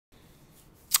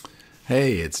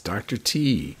Hey, it's Dr.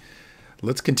 T.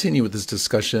 Let's continue with this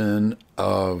discussion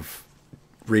of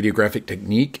radiographic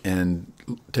technique and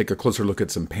take a closer look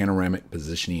at some panoramic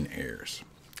positioning errors.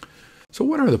 So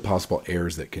what are the possible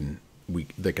errors that can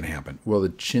happen? Well, the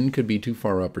chin could be too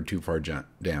far up or too far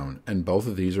down, and both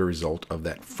of these are a result of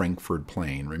that Frankfurt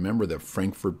plane. Remember, the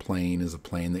Frankfurt plane is a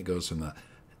plane that goes from the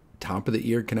top of the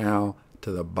ear canal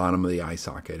to the bottom of the eye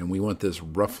socket, and we want this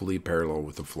roughly parallel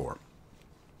with the floor.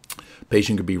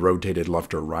 Patient could be rotated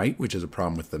left or right, which is a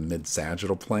problem with the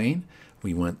mid-sagittal plane.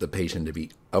 We want the patient to be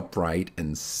upright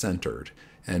and centered.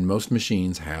 And most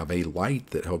machines have a light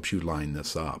that helps you line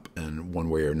this up in one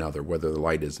way or another, whether the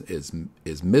light is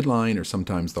midline or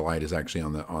sometimes the light is actually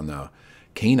on the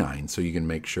canine, so you can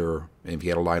make sure, if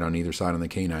you had a light on either side on the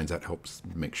canines, that helps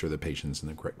make sure the patient's in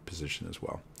the correct position as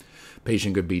well.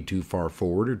 Patient could be too far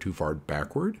forward or too far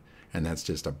backward, and that's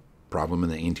just a problem in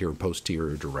the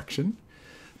anterior-posterior direction.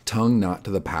 Tongue not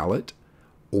to the palate,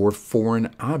 or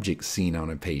foreign objects seen on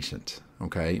a patient.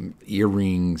 Okay,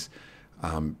 earrings,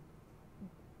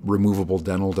 removable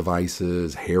dental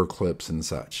devices, hair clips, and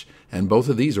such. And both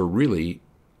of these are really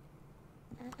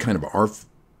kind of our,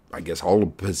 I guess all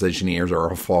positioning errors are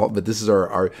our fault, but this is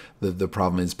the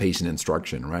problem is patient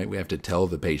instruction, right? We have to tell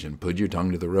the patient, put your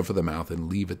tongue to the roof of the mouth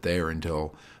and leave it there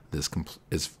until this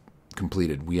is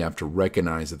completed. We have to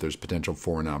recognize that there's potential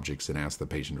foreign objects and ask the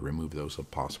patient to remove those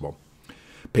if possible.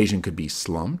 Patient could be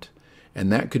slumped, and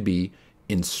that could be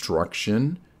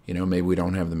instruction. You know, maybe we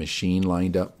don't have the machine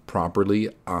lined up properly,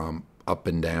 up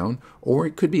and down, or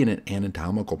it could be an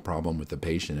anatomical problem with the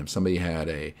patient. If somebody had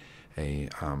a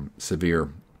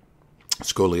severe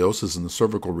scoliosis in the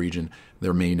cervical region,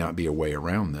 there may not be a way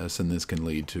around this, and this can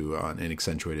lead to an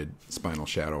accentuated spinal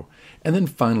shadow. And then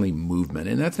finally, movement.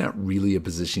 And that's not really a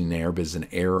positioning error, but it's an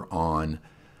error on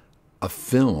a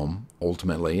film,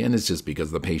 ultimately, and it's just because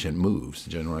the patient moves.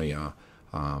 Generally,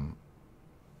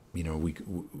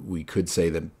 we could say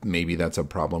that maybe that's a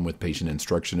problem with patient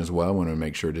instruction as well. We want to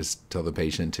make sure to tell the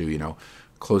patient to,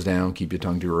 close down, keep your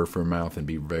tongue to your roof of your mouth, and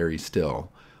be very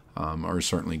still. Are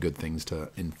certainly good things to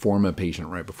inform a patient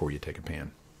right before you take a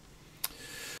pan.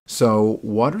 So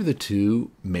what are the two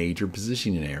major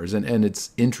positioning errors? And it's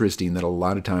interesting that a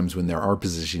lot of times when there are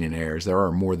positioning errors, there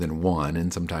are more than one,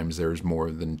 and sometimes there's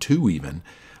more than two even,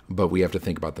 but we have to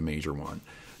think about the major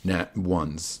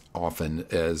ones often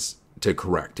as to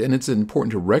correct. And it's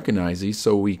important to recognize these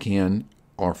so we can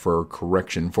offer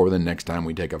correction for the next time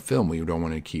we take a film. We don't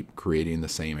want to keep creating the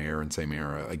same error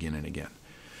again and again.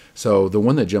 So the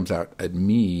one that jumps out at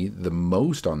me the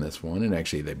most on this one, and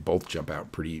actually they both jump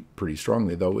out pretty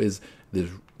strongly though, is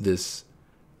this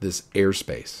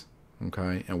airspace.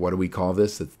 Okay, and what do we call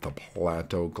this? It's the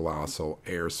palatoglossal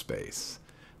airspace.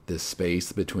 This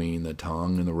space between the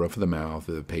tongue and the roof of the mouth.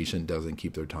 The patient doesn't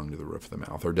keep their tongue to the roof of the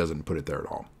mouth or doesn't put it there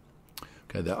at all.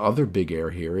 Okay, the other big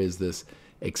error here is this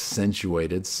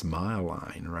accentuated smile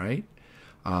line, right?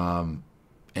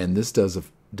 And this does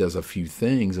a few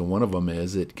things, and one of them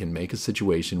is it can make a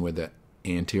situation where the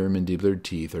anterior mandibular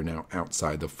teeth are now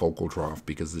outside the focal trough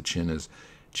because the chin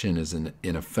is in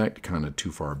effect kind of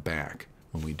too far back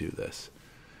when we do this.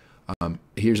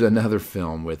 Here's another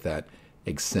film with that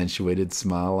accentuated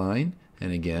smile line,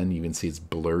 and again you can see it's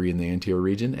blurry in the anterior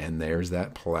region, and there's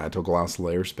that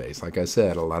palatoglossal airspace. Like I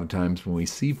said, a lot of times when we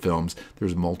see films,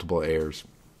 there's multiple errors.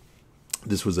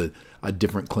 This was a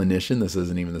different clinician. This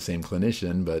isn't even the same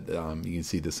clinician, but you can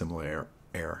see the similar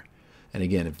error. And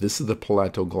again, if this is the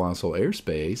palatoglossal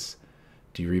airspace,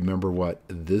 do you remember what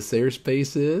this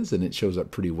airspace is? And it shows up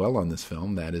pretty well on this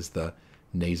film. That is the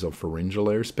nasopharyngeal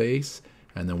airspace,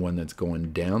 and the one that's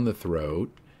going down the throat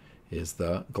is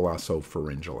the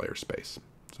glossopharyngeal airspace.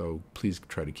 So please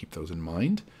try to keep those in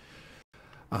mind.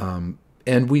 And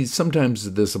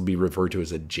sometimes this will be referred to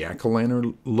as a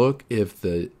jack-o'-lantern look if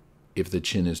the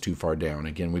chin is too far down.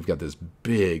 Again, we've got this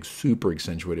big, super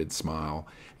accentuated smile.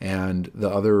 And the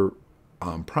other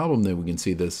problem that we can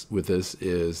see with this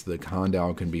is the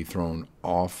condyle can be thrown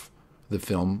off the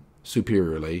film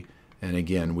superiorly. And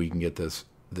again, we can get this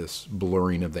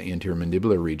blurring of the anterior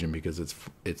mandibular region because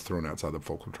it's thrown outside the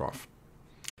focal trough.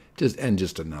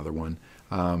 Just another one.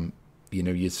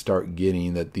 You start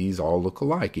getting that these all look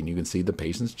alike, and you can see the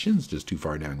patient's chin's just too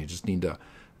far down. You just need to,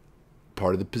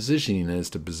 part of the positioning is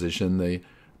to position the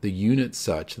unit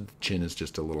such that the chin is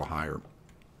just a little higher.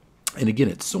 And again,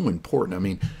 it's so important. I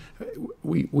mean,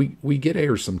 we get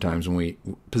errors sometimes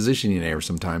positioning errors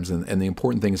sometimes, and the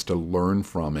important thing is to learn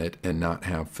from it and not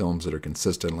have films that are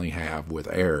consistently have with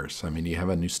errors. I mean, you have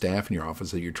a new staff in your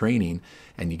office that you're training,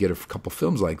 and you get a couple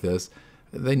films like this,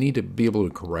 they need to be able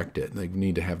to correct it. They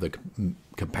need to have the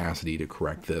capacity to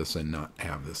correct this and not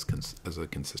have this as a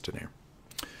consistent error.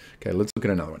 Okay, let's look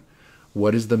at another one.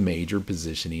 What is the major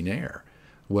positioning error?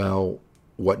 Well,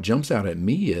 what jumps out at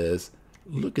me is,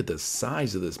 look at the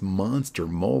size of this monster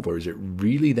molar. Is it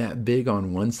really that big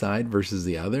on one side versus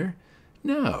the other?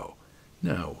 No.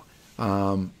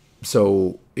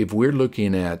 So if we're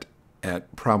looking at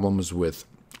problems with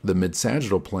the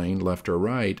mid-sagittal plane, left or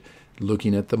right,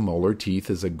 looking at the molar teeth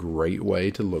is a great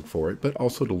way to look for it, but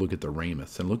also to look at the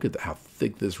ramus and look at how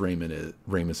thick this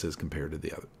ramus is compared to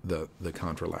the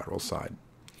contralateral side.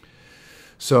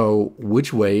 So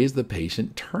which way is the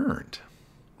patient turned?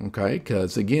 Okay,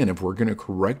 because again, if we're going to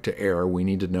correct an error, we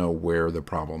need to know where the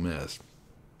problem is.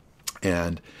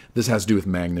 And this has to do with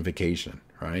magnification,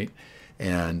 right?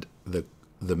 And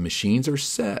the machines are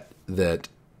set that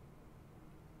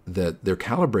they're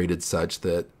calibrated such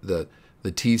that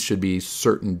the teeth should be a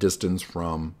certain distance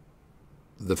from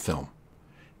the film.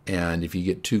 And if you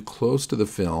get too close to the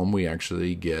film, we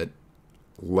actually get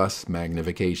less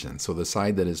magnification. So the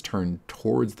side that is turned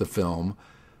towards the film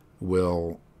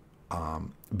will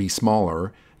be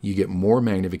smaller. You get more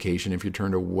magnification if you're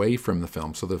turned away from the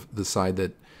film. So the side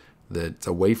that's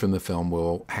away from the film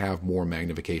will have more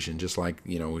magnification. Just like,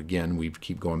 again, we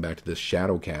keep going back to this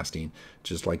shadow casting,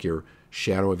 just like your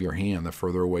shadow of your hand, the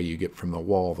further away you get from the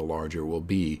wall, the larger it will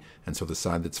be. And so the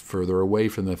side that's further away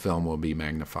from the film will be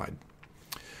magnified.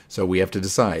 So we have to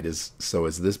decide, is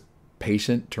this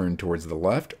patient turned towards the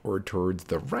left or towards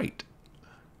the right?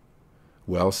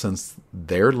 Well, since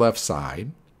their left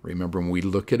side, remember when we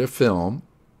look at a film,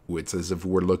 it's as if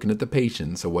we're looking at the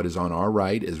patient. So what is on our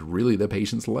right is really the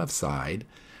patient's left side.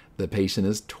 The patient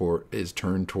is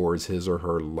turned towards his or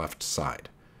her left side,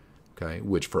 okay,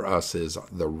 which for us is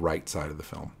the right side of the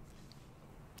film.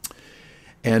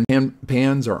 And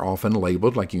pans are often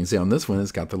labeled, like you can see on this one,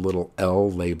 it's got the little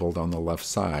L labeled on the left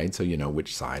side, so you know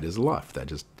which side is left. That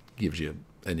just gives you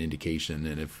an indication.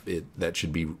 And if that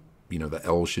should be, the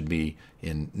L should be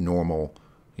in normal,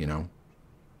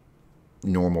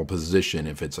 normal position.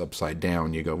 If it's upside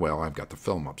down, you go, well, I've got the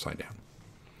film upside down.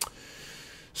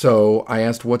 So I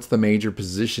asked, what's the major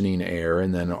positioning error?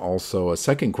 And then also a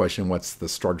second question, what's the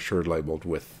structure labeled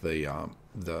with the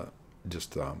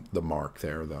mark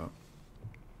there, the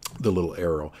little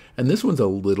arrow. And this one's a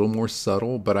little more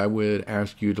subtle, but I would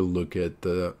ask you to look at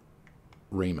the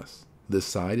ramus. This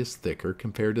side is thicker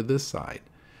compared to this side.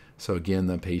 So again,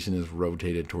 the patient is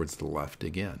rotated towards the left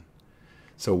again.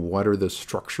 So what are the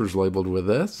structures labeled with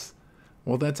this?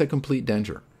 Well, that's a complete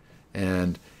denture.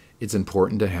 And it's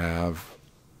important to have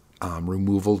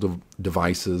removal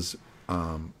devices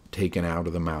taken out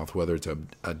of the mouth, whether it's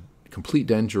a complete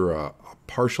denture, a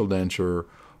partial denture,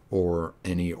 or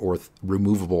any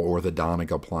removable orthodontic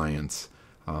appliance.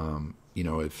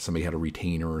 If somebody had a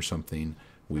retainer or something,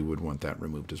 we would want that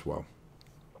removed as well.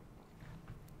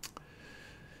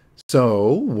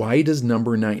 So why does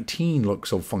number 19 look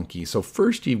so funky? So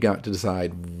first you've got to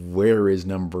decide, where is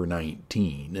number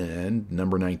 19? And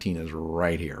number 19 is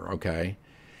right here, okay?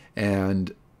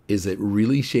 And is it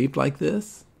really shaped like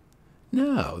this?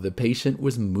 No, the patient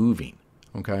was moving,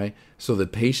 okay? So the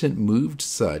patient moved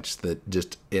such that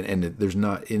there's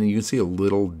not, and you can see a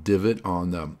little divot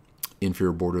on the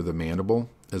inferior border of the mandible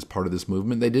as part of this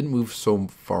movement. They didn't move so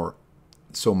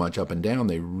much up and down.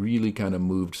 They really kind of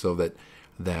moved so that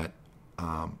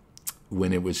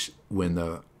when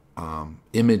the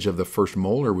image of the first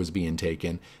molar was being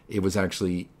taken, it was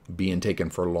actually being taken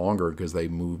for longer because they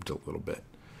moved a little bit.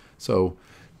 So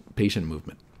patient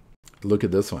movement. Look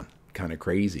at this one, kind of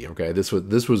crazy. Okay, this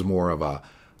was more of a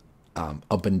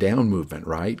up and down movement,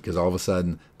 right? Because all of a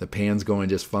sudden the pan's going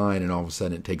just fine, and all of a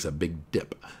sudden it takes a big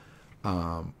dip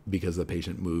because the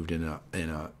patient moved in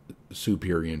a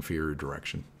superior inferior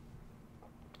direction.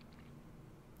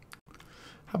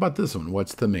 How about this one?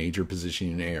 What's the major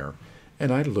positioning error?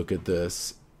 And I'd look at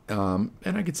this, and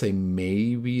I could say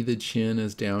maybe the chin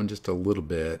is down just a little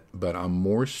bit, but I'm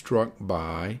more struck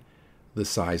by the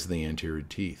size of the anterior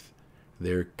teeth.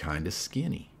 They're kind of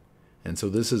skinny. And so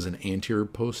this is an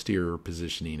anterior-posterior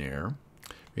positioning error.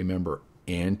 Remember,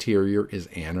 anterior is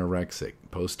anorexic,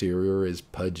 posterior is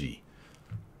pudgy,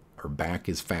 or back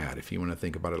is fat, if you want to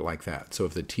think about it like that. So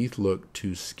if the teeth look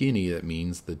too skinny, that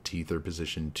means the teeth are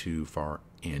positioned too far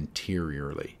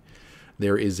anteriorly.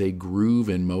 There is a groove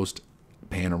in most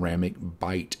panoramic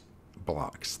bite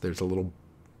blocks. There's a little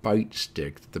bite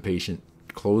stick that the patient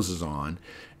closes on,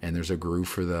 and there's a groove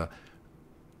for the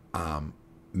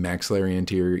maxillary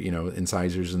anterior,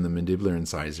 incisors and the mandibular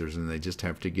incisors, and they just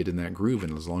have to get in that groove.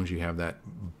 And as long as you have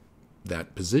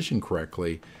that position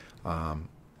correctly,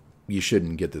 you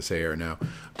shouldn't get this error. Now,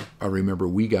 I remember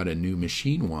we got a new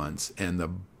machine once, and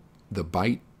the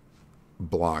bite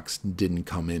blocks didn't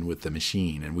come in with the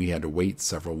machine, and we had to wait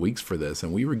several weeks for this,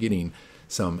 and we were getting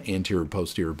some anterior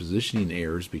posterior positioning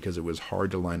errors because it was hard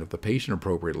to line up the patient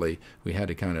appropriately. We had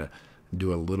to kind of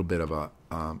do a little bit of a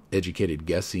educated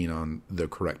guessing on the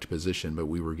correct position, but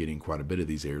we were getting quite a bit of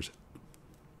these errors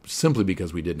simply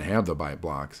because we didn't have the bite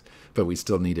blocks, but we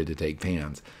still needed to take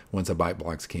pans. Once the bite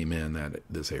blocks came in,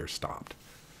 this error stopped.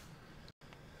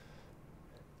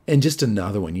 And just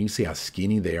another one, you can see how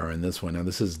skinny they are in this one. Now,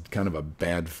 this is kind of a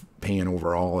bad pan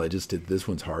overall. This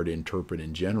one's hard to interpret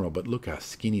in general, but look how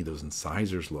skinny those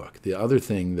incisors look. The other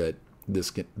thing that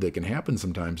can happen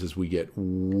sometimes is we get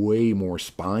way more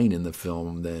spine in the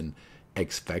film than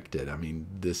expected. I mean,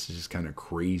 this is just kind of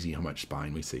crazy how much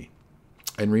spine we see.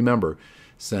 And remember,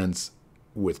 since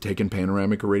with taking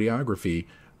panoramic or radiography,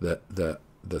 the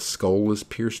skull is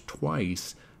pierced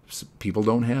twice, people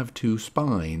don't have two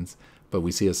spines, but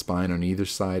we see a spine on either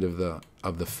side of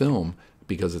the film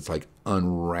because it's like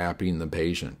unwrapping the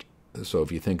patient. So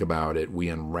if you think about it, we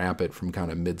unwrap it from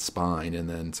kind of mid-spine, and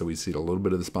then so we see a little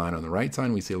bit of the spine on the right side,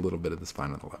 and we see a little bit of the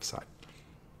spine on the left side.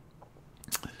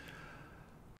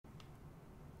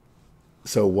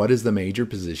 So what is the major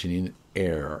positioning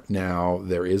error? Now,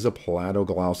 there is a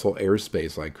palatoglossal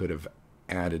airspace I could have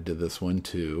added to this one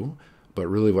too, but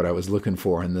really what I was looking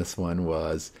for in this one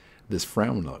was this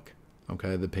frown look.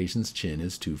 Okay, the patient's chin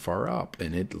is too far up,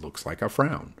 and it looks like a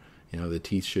frown. You know, the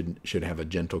teeth should have a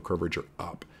gentle curvature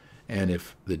up. And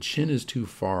if the chin is too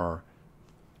far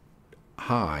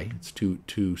high, it's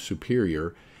too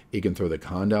superior, it can throw the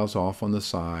condyles off on the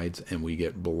sides, and we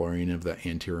get blurring of the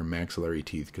anterior maxillary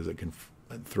teeth because it can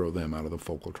throw them out of the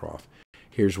focal trough.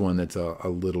 Here's one that's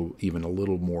even a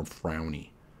little more frowny.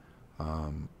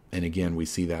 And again, we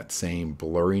see that same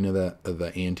blurring of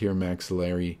the anterior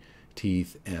maxillary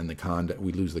teeth, and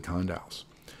we lose the condyles.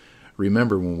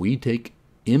 Remember, when we take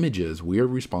images, we are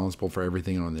responsible for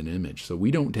everything on an image. So we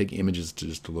don't take images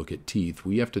just to look at teeth.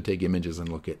 We have to take images and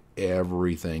look at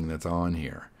everything that's on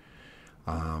here.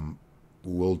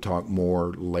 We'll talk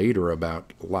more later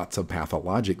about lots of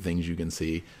pathologic things you can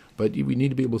see, but we need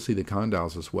to be able to see the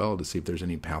condyles as well to see if there's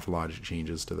any pathologic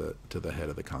changes to the head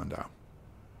of the condyle.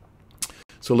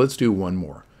 So let's do one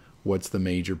more. What's the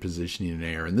major positioning in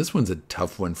error? And this one's a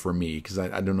tough one for me because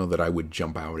I don't know that I would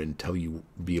jump out and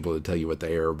be able to tell you what the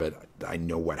error, but I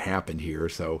know what happened here.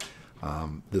 So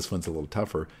this one's a little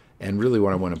tougher. And really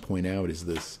what I want to point out is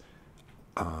this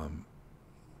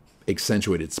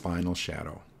accentuated spinal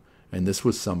shadow. And this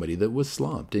was somebody that was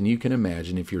slumped. And you can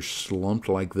imagine if you're slumped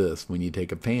like this, when you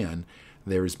take a pan,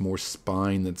 there's more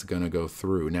spine that's going to go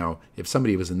through. Now, if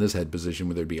somebody was in this head position,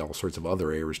 there'd be all sorts of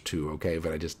other errors too, okay?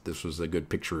 But this was a good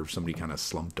picture of somebody kind of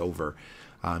slumped over.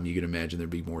 You can imagine there'd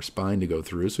be more spine to go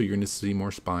through, so you're going to see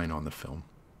more spine on the film.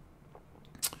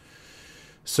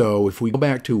 So if we go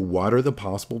back to what are the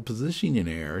possible positioning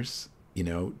errors,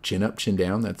 chin up, chin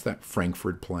down, that's that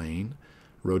Frankfurt plane.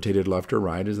 Rotated left or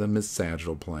right is the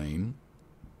mid-sagittal plane.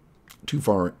 Too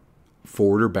far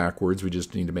forward or backwards, we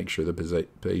just need to make sure the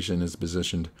patient is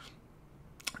positioned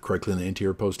correctly in the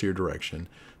anterior posterior direction.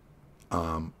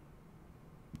 Tongue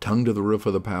to the roof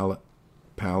of the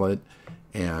palate,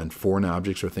 and foreign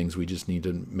objects are things we just need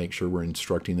to make sure we're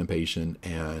instructing the patient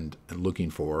and looking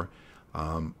for.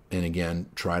 And again,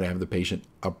 try to have the patient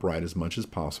upright as much as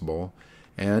possible,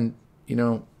 and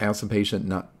ask the patient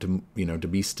not to to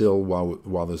be still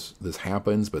while this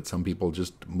happens. But some people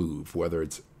just move, whether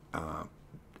it's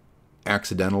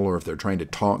accidental or if they're trying to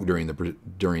talk during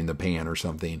the pan or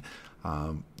something.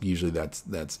 Usually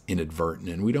that's inadvertent,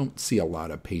 and we don't see a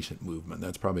lot of patient movement.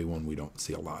 That's probably one we don't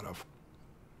see a lot of.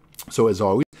 So as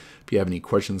always, if you have any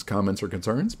questions, comments, or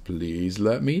concerns, please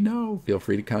let me know. Feel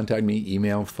free to contact me,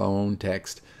 email, phone,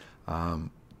 text.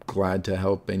 Glad to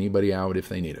help anybody out if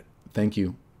they need it. Thank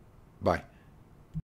you. Bye.